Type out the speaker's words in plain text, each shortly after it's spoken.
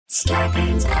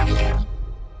Starburns Audio.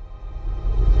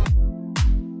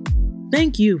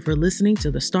 Thank you for listening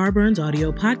to the Starburns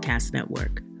Audio Podcast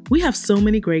Network. We have so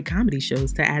many great comedy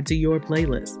shows to add to your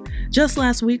playlist. Just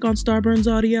last week on Starburns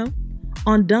Audio,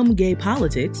 on Dumb Gay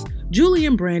Politics, Julie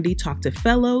and Brandy talked to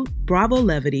fellow Bravo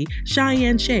Levity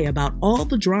Cheyenne Shea about all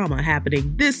the drama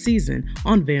happening this season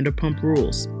on Vanderpump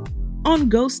Rules. On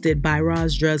Ghosted by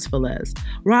Roz Dresfelez,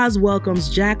 Roz welcomes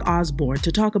Jack Osborne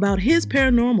to talk about his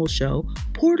paranormal show,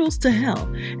 Portals to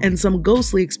Hell, and some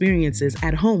ghostly experiences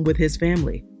at home with his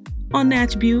family. On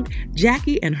Natch Butte,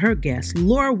 Jackie and her guest,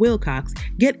 Laura Wilcox,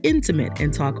 get intimate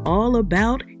and talk all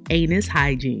about anus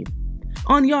hygiene.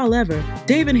 On Y'all Ever,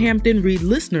 Dave and Hampton read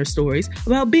listener stories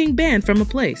about being banned from a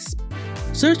place.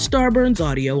 Search Starburns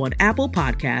Audio on Apple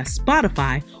Podcasts,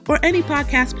 Spotify, or any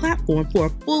podcast platform for a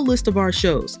full list of our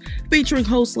shows, featuring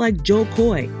hosts like Joe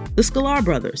Coy, the Sklar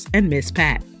Brothers, and Miss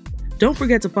Pat. Don't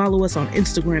forget to follow us on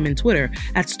Instagram and Twitter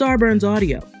at Starburns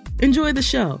Audio. Enjoy the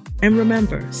show, and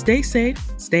remember, stay safe,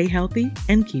 stay healthy,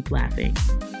 and keep laughing.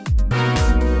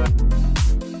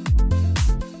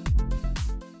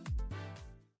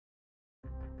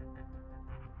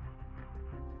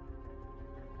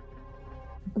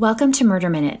 Welcome to Murder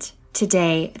Minute.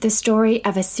 Today, the story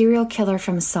of a serial killer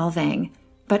from Solvang.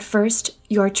 But first,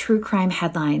 your true crime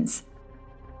headlines.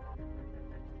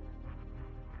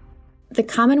 The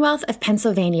Commonwealth of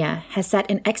Pennsylvania has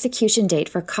set an execution date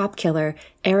for cop killer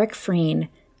Eric Freen,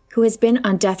 who has been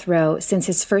on death row since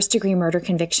his first-degree murder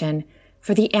conviction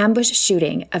for the ambush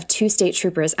shooting of two state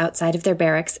troopers outside of their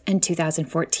barracks in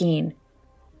 2014.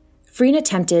 Freen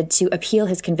attempted to appeal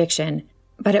his conviction,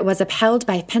 but it was upheld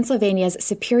by Pennsylvania's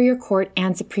Superior Court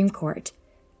and Supreme Court.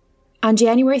 On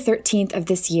January 13th of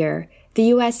this year, the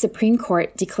U.S. Supreme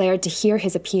Court declared to hear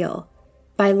his appeal.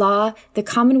 By law, the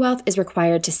Commonwealth is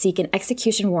required to seek an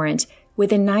execution warrant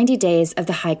within 90 days of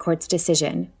the High Court's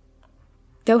decision.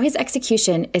 Though his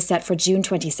execution is set for June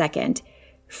 22nd,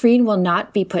 Freen will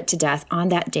not be put to death on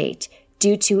that date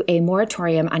due to a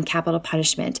moratorium on capital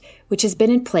punishment, which has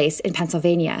been in place in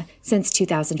Pennsylvania since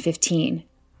 2015.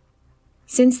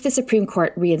 Since the Supreme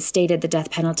Court reinstated the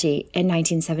death penalty in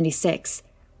 1976,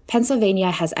 Pennsylvania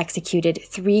has executed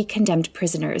 3 condemned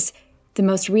prisoners, the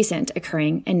most recent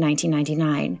occurring in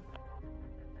 1999.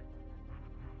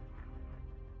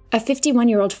 A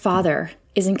 51-year-old father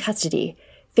is in custody,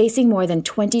 facing more than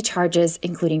 20 charges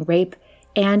including rape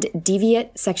and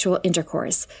deviant sexual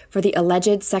intercourse for the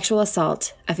alleged sexual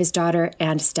assault of his daughter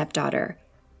and stepdaughter.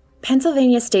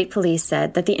 Pennsylvania State Police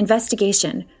said that the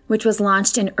investigation, which was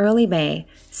launched in early May,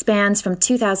 spans from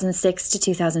 2006 to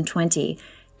 2020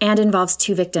 and involves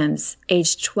 2 victims,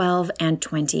 aged 12 and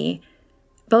 20.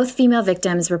 Both female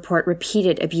victims report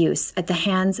repeated abuse at the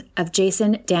hands of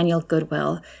Jason Daniel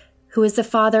Goodwill, who is the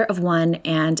father of one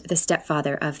and the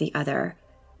stepfather of the other.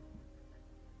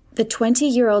 The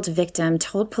 20-year-old victim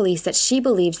told police that she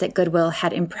believed that Goodwill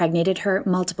had impregnated her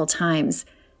multiple times,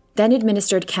 then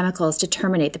administered chemicals to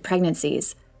terminate the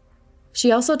pregnancies.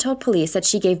 She also told police that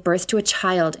she gave birth to a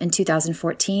child in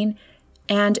 2014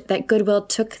 and that Goodwill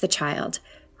took the child,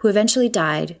 who eventually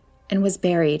died and was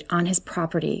buried on his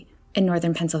property in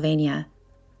northern Pennsylvania.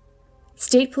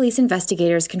 State police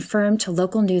investigators confirmed to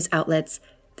local news outlets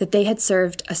that they had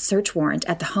served a search warrant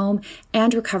at the home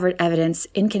and recovered evidence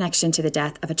in connection to the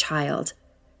death of a child.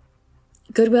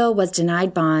 Goodwill was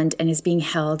denied bond and is being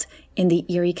held in the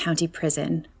Erie County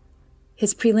Prison.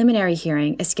 His preliminary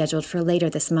hearing is scheduled for later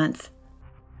this month.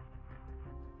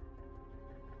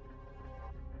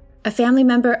 A family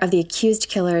member of the accused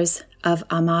killers of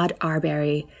Ahmaud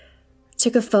Arbery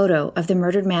took a photo of the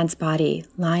murdered man's body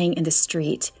lying in the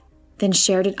street, then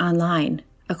shared it online,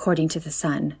 according to The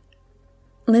Sun.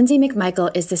 Lindsay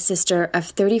McMichael is the sister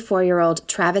of 34-year-old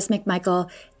Travis McMichael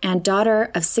and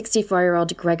daughter of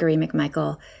 64-year-old Gregory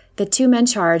McMichael, the 2 men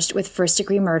charged with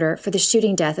first-degree murder for the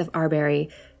shooting death of Arbery,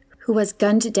 who was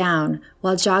gunned down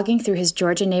while jogging through his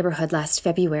Georgia neighborhood last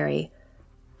February.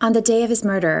 On the day of his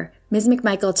murder, Ms.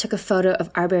 McMichael took a photo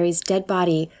of Arbery's dead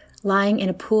body lying in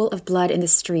a pool of blood in the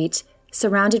street,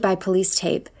 surrounded by police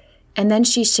tape, and then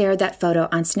she shared that photo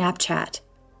on Snapchat.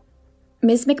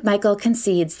 Ms. McMichael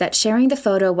concedes that sharing the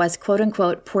photo was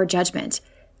quote-unquote poor judgment,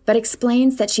 but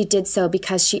explains that she did so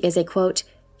because she is a, quote,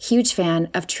 huge fan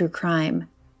of true crime.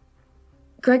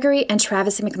 Gregory and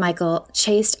Travis McMichael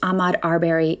chased Ahmaud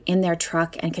Arbery in their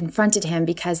truck and confronted him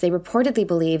because they reportedly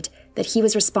believed that he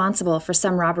was responsible for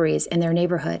some robberies in their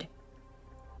neighborhood.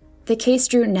 The case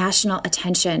drew national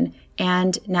attention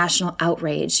and national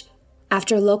outrage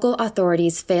after local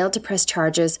authorities failed to press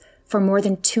charges for more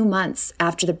than 2 months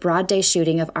after the broad day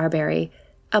shooting of Arbery,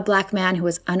 a black man who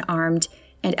was unarmed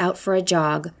and out for a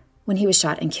jog when he was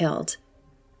shot and killed.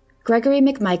 Gregory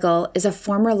McMichael is a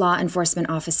former law enforcement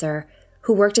officer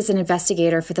who worked as an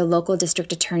investigator for the local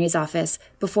district attorney's office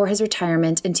before his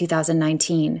retirement in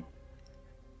 2019.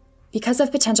 Because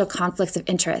of potential conflicts of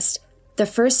interest, the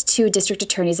first 2 district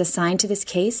attorneys assigned to this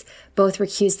case both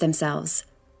recused themselves.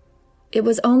 It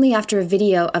was only after a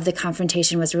video of the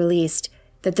confrontation was released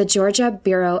that the Georgia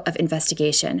Bureau of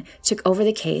Investigation took over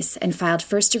the case and filed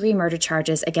first-degree murder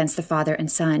charges against the father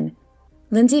and son.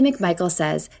 Lindsay McMichael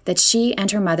says that she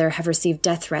and her mother have received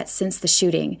death threats since the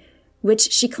shooting, which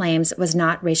she claims was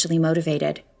not racially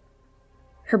motivated.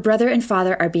 Her brother and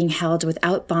father are being held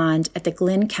without bond at the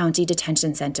Glynn County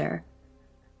Detention Center.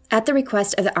 At the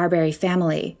request of the Arbery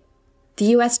family, the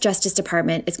U.S. Justice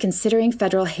Department is considering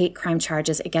federal hate crime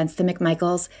charges against the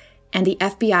McMichaels, and the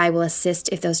FBI will assist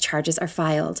if those charges are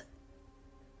filed.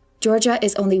 Georgia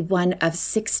is only one of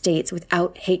 6 states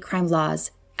without hate crime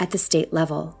laws at the state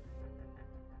level.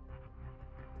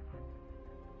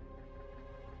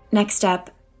 Next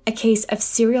up, a case of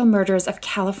serial murders of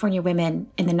California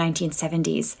women in the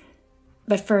 1970s.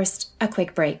 But first, a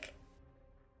quick break.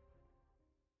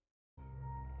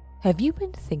 Have you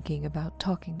been thinking about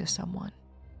talking to someone?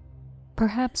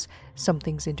 Perhaps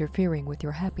something's interfering with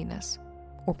your happiness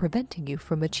or preventing you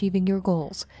from achieving your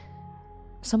goals.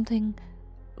 Something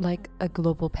like a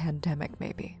global pandemic,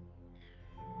 maybe.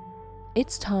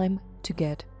 It's time to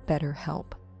get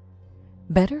BetterHelp.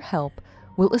 BetterHelp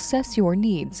will assess your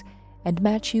needs and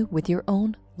match you with your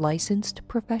own licensed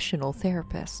professional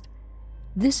therapist.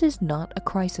 This is not a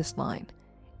crisis line.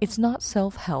 It's not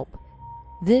self-help.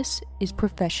 This is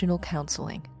professional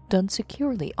counseling done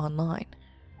securely online,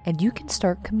 and you can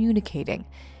start communicating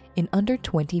in under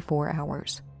 24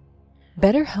 hours.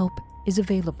 BetterHelp is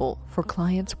available for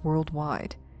clients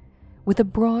worldwide, with a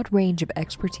broad range of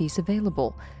expertise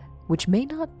available, which may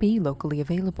not be locally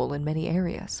available in many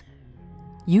areas.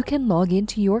 You can log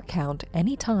into your account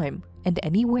anytime and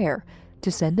anywhere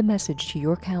to send a message to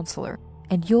your counselor,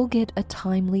 and you'll get a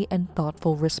timely and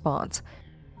thoughtful response.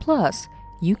 Plus,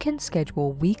 you can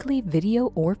schedule weekly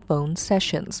video or phone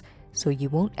sessions, so you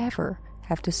won't ever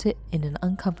have to sit in an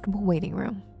uncomfortable waiting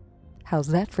room. How's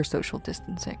that for social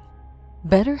distancing?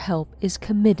 BetterHelp is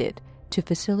committed to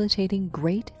facilitating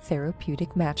great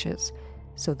therapeutic matches,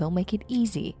 so they'll make it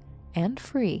easy and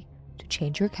free to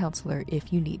change your counselor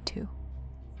if you need to.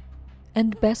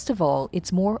 And best of all,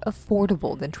 it's more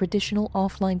affordable than traditional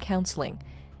offline counseling,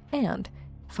 and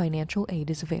financial aid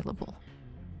is available.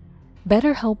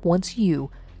 BetterHelp wants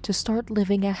you to start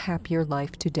living a happier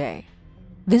life today.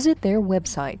 Visit their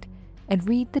website and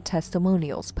read the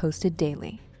testimonials posted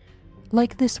daily.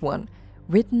 Like this one,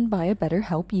 written by a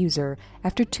BetterHelp user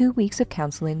after 2 weeks of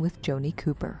counseling with Joni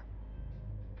Cooper.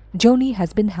 Joni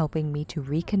has been helping me to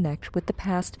reconnect with the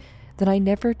past that I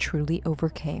never truly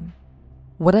overcame.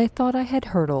 What I thought I had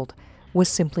hurdled was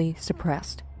simply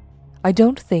suppressed. I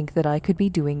don't think that I could be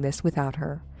doing this without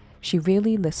her. She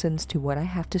really listens to what I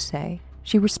have to say.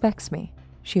 She respects me,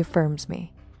 she affirms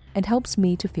me, and helps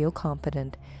me to feel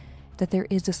confident that there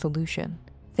is a solution.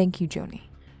 Thank you, Joni.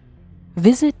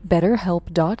 Visit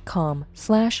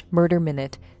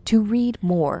betterhelp.com/murderminute to read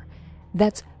more.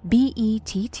 That's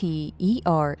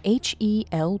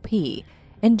BETTERHELP,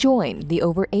 and join the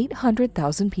over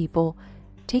 800,000 people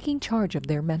taking charge of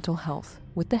their mental health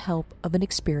with the help of an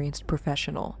experienced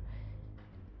professional.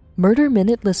 Murder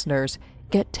Minute listeners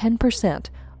get 10%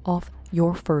 off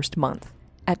your first month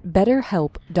at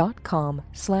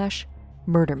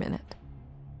betterhelp.com/murderminute.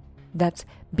 That's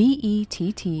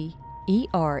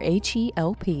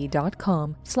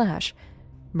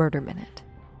BETTERHELP.com/murderminute.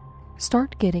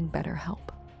 Start getting better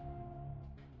help.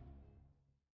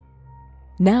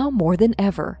 Now more than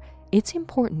ever, it's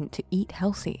important to eat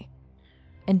healthy.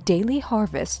 And Daily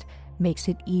Harvest makes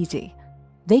it easy.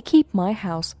 They keep my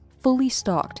house fully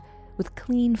stocked with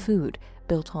clean food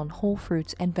built on whole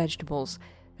fruits and vegetables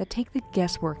that take the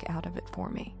guesswork out of it for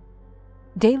me.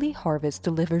 Daily Harvest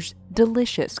delivers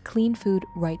delicious, clean food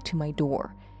right to my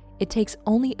door. It takes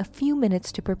only a few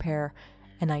minutes to prepare,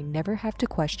 and I never have to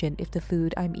question if the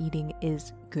food I'm eating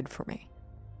is good for me.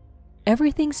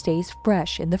 Everything stays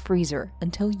fresh in the freezer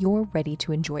until you're ready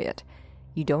to enjoy it.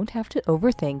 You don't have to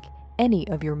overthink any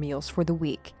of your meals for the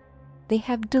week. They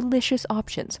have delicious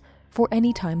options for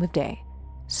any time of day.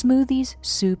 Smoothies,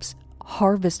 soups,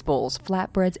 harvest bowls,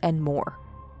 flatbreads, and more.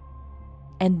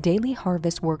 And Daily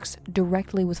Harvest works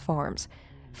directly with farms,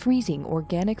 freezing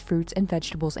organic fruits and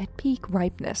vegetables at peak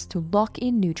ripeness to lock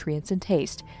in nutrients and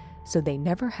taste, so they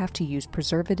never have to use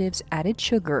preservatives, added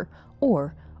sugar,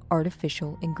 or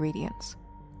artificial ingredients.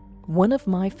 One of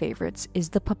my favorites is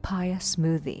the papaya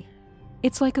smoothie.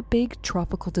 It's like a big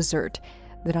tropical dessert,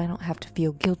 that I don't have to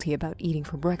feel guilty about eating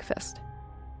for breakfast.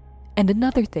 And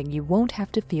another thing you won't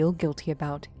have to feel guilty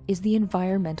about is the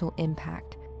environmental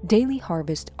impact. Daily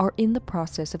Harvest are in the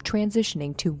process of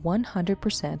transitioning to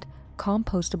 100%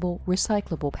 compostable,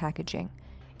 recyclable packaging,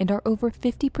 and are over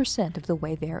 50% of the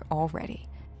way there already.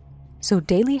 So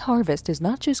Daily Harvest is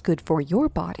not just good for your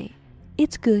body,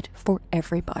 it's good for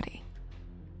everybody.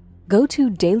 Go to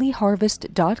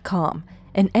dailyharvest.com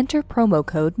and enter promo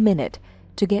code MINUTE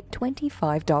to get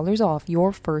 $25 off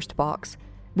your first box.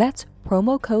 That's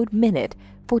promo code MINUTE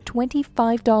for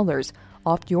 $25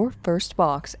 off your first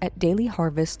box at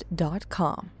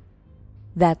dailyharvest.com.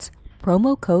 That's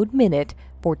promo code MINUTE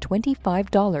for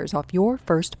 $25 off your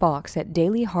first box at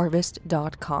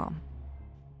dailyharvest.com.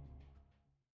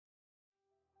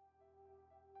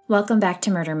 Welcome back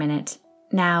to Murder Minute.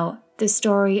 Now, the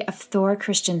story of Thor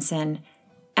Christiansen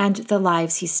and the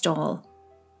lives he stole.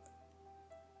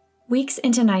 Weeks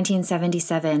into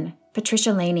 1977,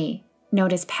 Patricia Laney,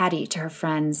 known as Patty to her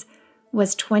friends,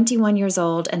 was 21 years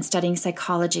old and studying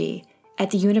psychology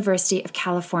at the University of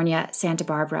California, Santa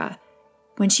Barbara,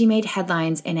 when she made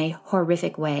headlines in a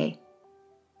horrific way.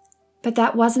 But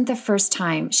that wasn't the first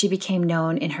time she became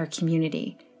known in her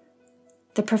community.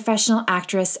 The professional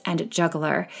actress and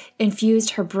juggler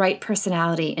infused her bright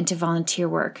personality into volunteer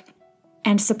work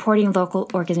and supporting local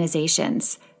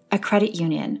organizations, a credit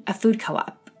union, a food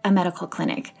co-op, a medical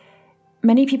clinic.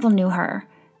 Many people knew her.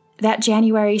 That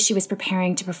January, she was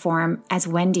preparing to perform as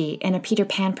Wendy in a Peter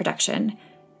Pan production.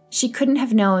 She couldn't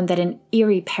have known that an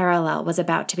eerie parallel was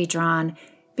about to be drawn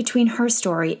between her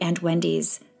story and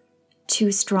Wendy's.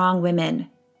 Two strong women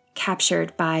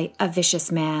captured by a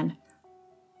vicious man.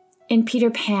 In Peter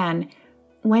Pan,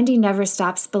 Wendy never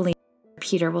stops believing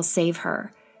Peter will save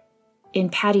her. In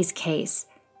Patty's case,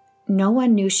 no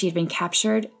one knew she had been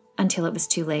captured until it was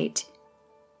too late.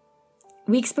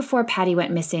 Weeks before Patty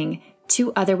went missing,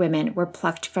 2 other women were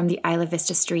plucked from the Isla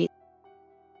Vista street.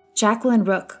 Jacqueline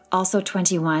Rook, also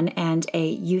 21 and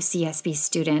a UCSB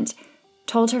student,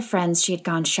 told her friends she had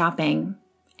gone shopping,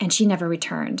 and she never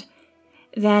returned.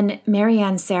 Then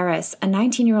Marianne Saris, a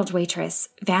 19-year-old waitress,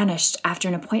 vanished after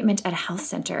an appointment at a health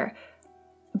center.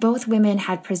 Both women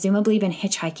had presumably been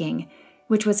hitchhiking,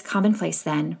 which was commonplace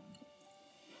then.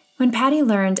 When Patty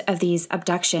learned of these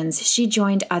abductions, she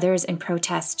joined others in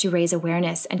protests to raise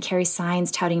awareness and carry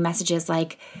signs touting messages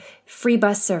like free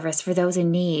bus service for those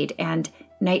in need and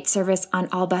night service on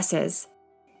all buses.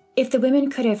 If the women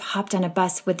could have hopped on a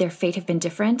bus, would their fate have been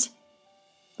different?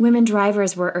 Women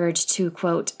drivers were urged to,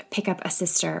 quote, pick up a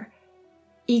sister.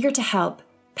 Eager to help,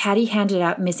 Patty handed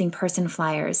out missing person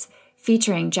flyers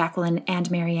featuring Jacqueline and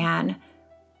Marianne.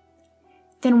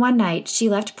 Then one night, she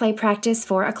left play practice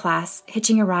for a class,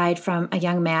 hitching a ride from a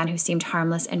young man who seemed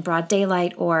harmless in broad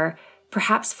daylight, or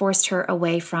perhaps forced her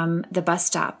away from the bus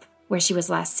stop where she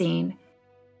was last seen.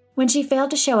 When she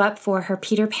failed to show up for her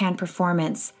Peter Pan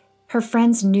performance, her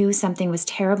friends knew something was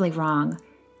terribly wrong.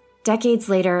 Decades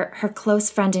later, her close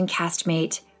friend and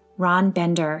castmate, Ron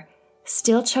Bender,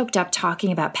 still choked up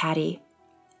talking about Patty.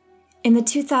 In the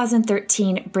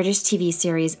 2013 British TV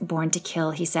series Born to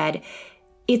Kill, he said,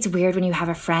 "It's weird when you have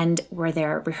a friend where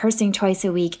they're rehearsing twice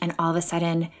a week and all of a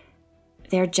sudden,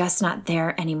 they're just not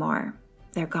there anymore.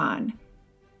 They're gone."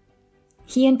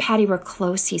 He and Patty were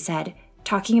close, he said,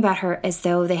 talking about her as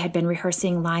though they had been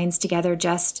rehearsing lines together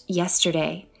just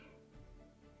yesterday.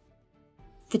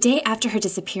 The day after her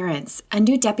disappearance, a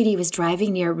new deputy was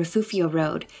driving near Refugio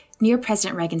Road, near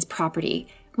President Reagan's property,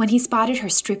 when he spotted her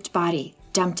stripped body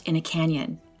dumped in a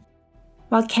canyon.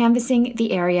 While canvassing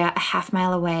the area a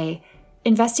half-mile away,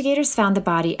 investigators found the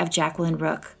body of Jacqueline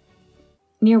Rook.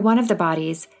 Near one of the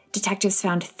bodies, detectives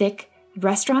found thick,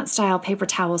 restaurant-style paper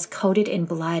towels coated in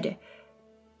blood.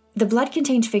 The blood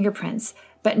contained fingerprints,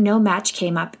 but no match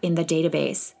came up in the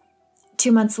database.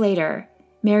 2 months later,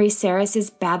 Mary Saris's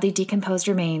badly decomposed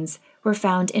remains were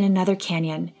found in another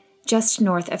canyon just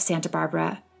north of Santa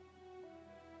Barbara.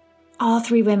 All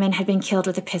 3 women had been killed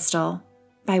with a pistol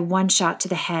by one shot to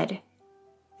the head.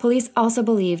 Police also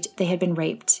believed they had been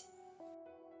raped.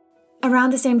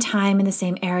 Around the same time in the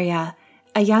same area,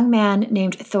 a young man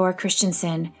named Thor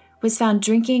Christiansen was found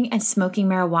drinking and smoking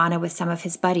marijuana with some of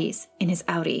his buddies in his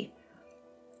Audi.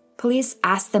 Police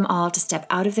asked them all to step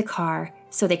out of the car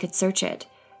so they could search it.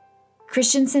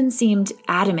 Christiansen seemed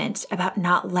adamant about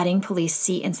not letting police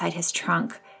see inside his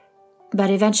trunk, but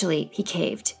eventually he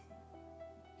caved.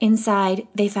 Inside,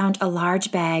 they found a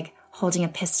large bag holding a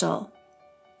pistol.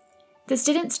 This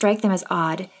didn't strike them as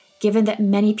odd, given that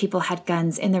many people had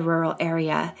guns in the rural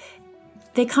area.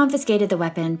 They confiscated the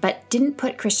weapon, but didn't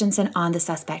put Christiansen on the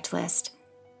suspect list.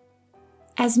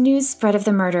 As news spread of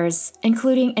the murders,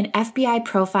 including an FBI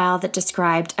profile that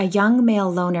described a young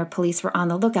male loner police were on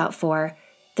the lookout for,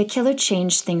 the killer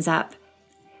changed things up.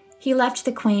 He left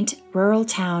the quaint, rural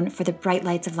town for the bright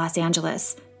lights of Los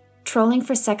Angeles, trolling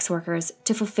for sex workers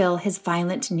to fulfill his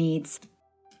violent needs.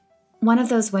 One of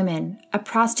those women, a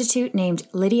prostitute named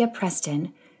Lydia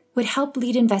Preston, would help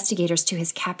lead investigators to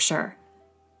his capture.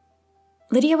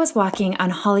 Lydia was walking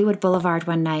on Hollywood Boulevard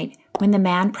one night when the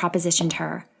man propositioned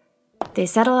her. They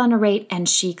settled on a rate and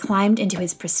she climbed into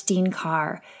his pristine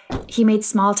car. He made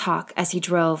small talk as he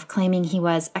drove, claiming he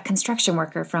was a construction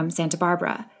worker from Santa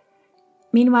Barbara.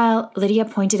 Meanwhile, Lydia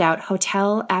pointed out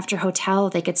hotel after hotel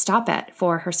they could stop at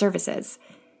for her services.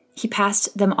 He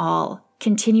passed them all,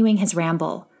 continuing his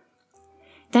ramble.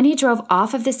 Then he drove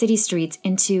off of the city streets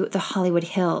into the Hollywood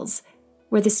Hills,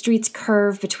 where the streets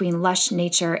curve between lush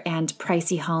nature and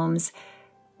pricey homes.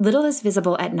 Little is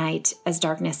visible at night as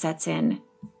darkness sets in.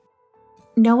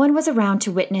 No one was around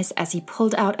to witness as he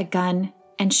pulled out a gun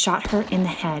and shot her in the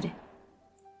head.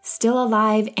 Still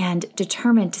alive and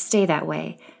determined to stay that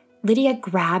way, Lydia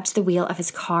grabbed the wheel of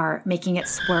his car, making it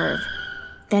swerve.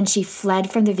 Then she fled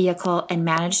from the vehicle and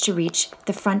managed to reach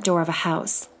the front door of a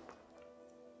house.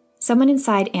 Someone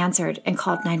inside answered and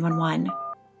called 911.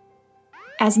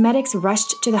 As medics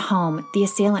rushed to the home, the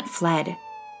assailant fled.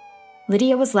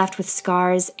 Lydia was left with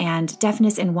scars and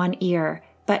deafness in one ear,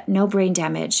 but no brain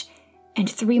damage, and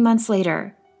 3 months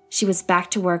later, she was back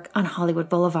to work on Hollywood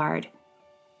Boulevard.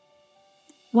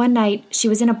 One night, she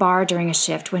was in a bar during a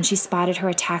shift when she spotted her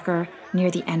attacker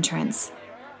near the entrance.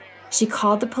 She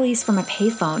called the police from a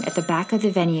payphone at the back of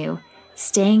the venue,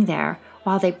 staying there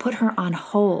while they put her on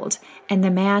hold, and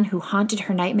the man who haunted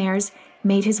her nightmares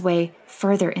made his way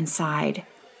further inside.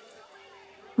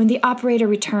 When the operator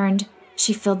returned,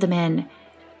 she filled them in.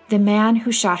 The man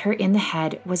who shot her in the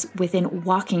head was within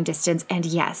walking distance, and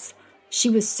yes, she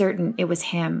was certain it was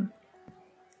him.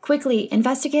 Quickly,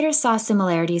 investigators saw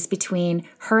similarities between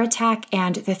her attack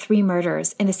and the 3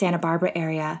 murders in the Santa Barbara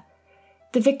area.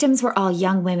 The victims were all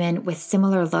young women with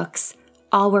similar looks.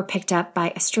 All were picked up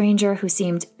by a stranger who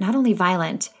seemed not only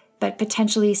violent, but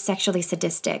potentially sexually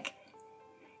sadistic.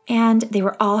 And they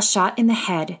were all shot in the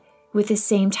head with the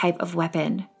same type of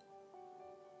weapon.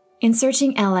 In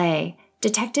searching LA,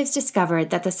 detectives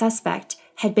discovered that the suspect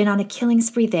had been on a killing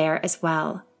spree there as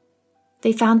well.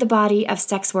 They found the body of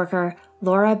sex worker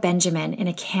Laura Benjamin in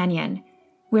a canyon,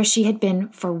 where she had been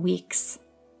for weeks.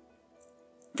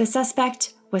 The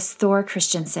suspect was Thor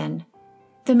Christiansen,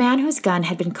 the man whose gun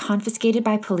had been confiscated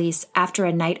by police after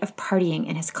a night of partying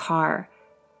in his car.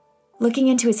 Looking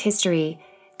into his history,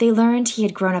 they learned he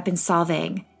had grown up in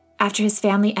Solvang after his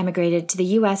family emigrated to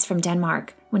the U.S. from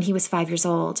Denmark when he was 5 years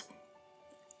old.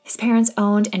 His parents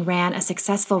owned and ran a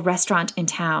successful restaurant in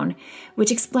town,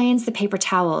 which explains the paper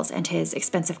towels and his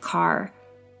expensive car.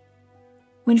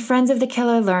 When friends of the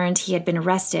killer learned he had been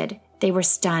arrested, they were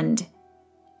stunned,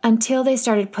 until they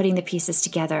started putting the pieces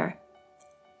together.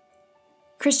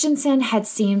 Christiansen had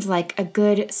seemed like a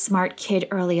good, smart kid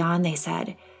early on, they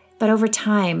said, but over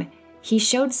time, he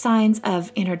showed signs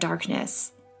of inner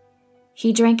darkness.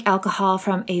 He drank alcohol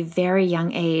from a very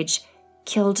young age,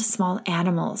 killed small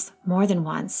animals more than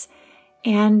once,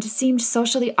 and seemed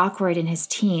socially awkward in his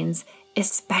teens,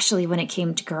 especially when it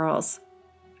came to girls.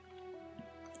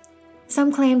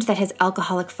 Some claimed that his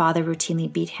alcoholic father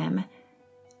routinely beat him.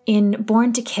 In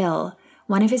Born to Kill,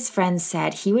 one of his friends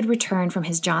said he would return from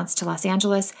his jaunts to Los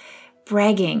Angeles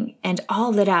bragging and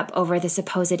all lit up over the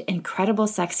supposed incredible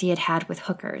sex he had had with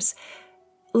hookers.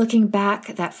 Looking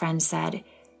back, that friend said,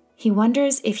 he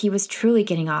wonders if he was truly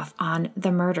getting off on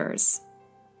the murders.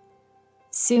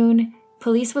 Soon,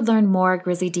 police would learn more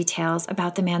grisly details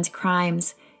about the man's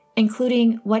crimes,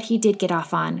 including what he did get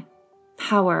off on,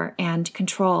 power and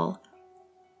control.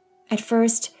 At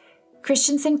first,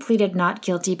 Christiansen pleaded not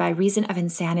guilty by reason of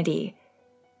insanity,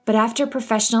 but after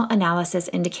professional analysis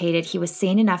indicated he was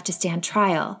sane enough to stand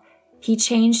trial, he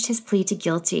changed his plea to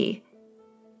guilty.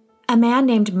 A man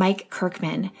named Mike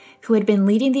Kirkman, who had been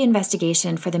leading the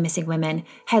investigation for the missing women,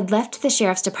 had left the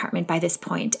sheriff's department by this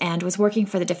point and was working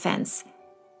for the defense.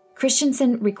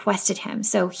 Christiansen requested him,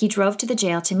 so he drove to the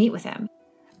jail to meet with him.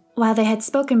 While they had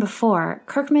spoken before,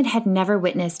 Kirkman had never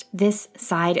witnessed this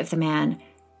side of the man.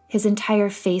 His entire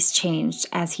face changed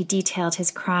as he detailed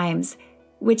his crimes,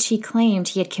 which he claimed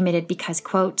he had committed because,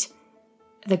 quote,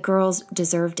 the girls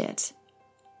deserved it.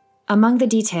 Among the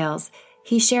details,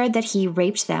 he shared that he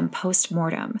raped them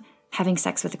post-mortem, having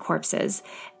sex with the corpses,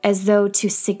 as though to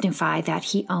signify that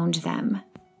he owned them.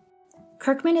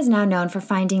 Kirkman is now known for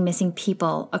finding missing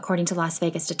people, according to Las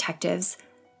Vegas detectives.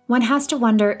 One has to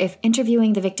wonder if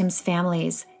interviewing the victims'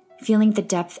 families feeling the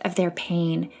depth of their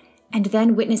pain, and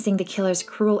then witnessing the killer's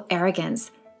cruel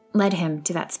arrogance led him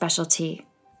to that specialty.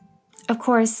 Of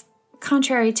course,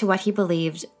 contrary to what he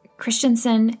believed,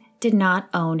 Christiansen did not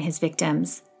own his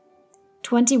victims.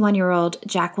 21-year-old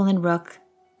Jacqueline Rook,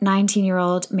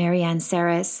 19-year-old Marianne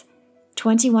Saris,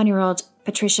 21-year-old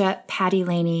Patricia Patty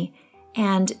Laney,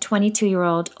 and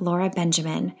 22-year-old Laura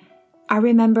Benjamin are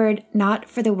remembered not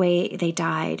for the way they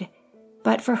died,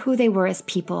 but for who they were as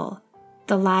people,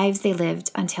 the lives they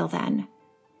lived until then.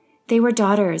 They were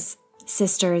daughters,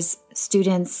 sisters,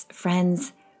 students,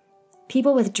 friends,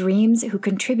 people with dreams who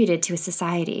contributed to a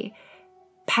society.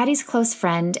 Patty's close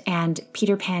friend and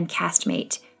Peter Pan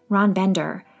castmate, Ron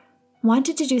Bender,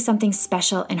 wanted to do something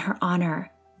special in her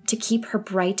honor to keep her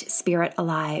bright spirit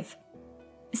alive.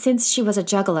 Since she was a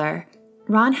juggler,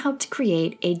 Ron helped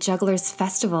create a Jugglers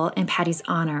Festival in Patty's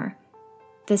honor.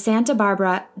 The Santa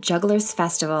Barbara Jugglers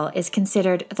Festival is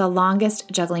considered the longest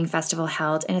juggling festival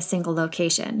held in a single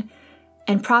location,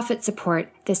 and profits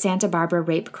support the Santa Barbara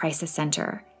Rape Crisis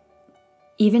Center.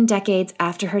 Even decades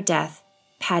after her death,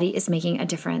 Patty is making a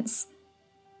difference.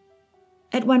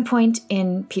 At one point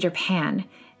in Peter Pan,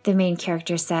 the main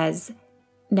character says,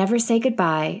 "Never say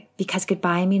goodbye, because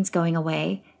goodbye means going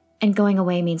away, and going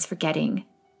away means forgetting."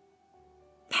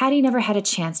 Patty never had a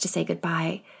chance to say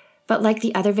goodbye, but like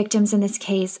the other victims in this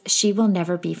case, she will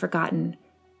never be forgotten.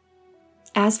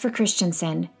 As for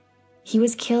Christiansen, he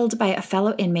was killed by a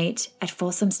fellow inmate at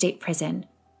Folsom State Prison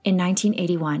in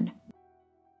 1981.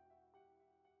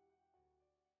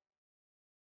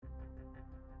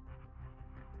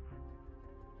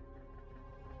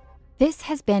 This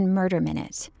has been Murder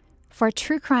Minute. For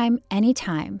true crime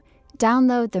anytime,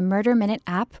 download the Murder Minute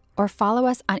app or follow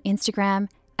us on Instagram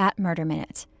 @Murder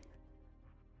Minute.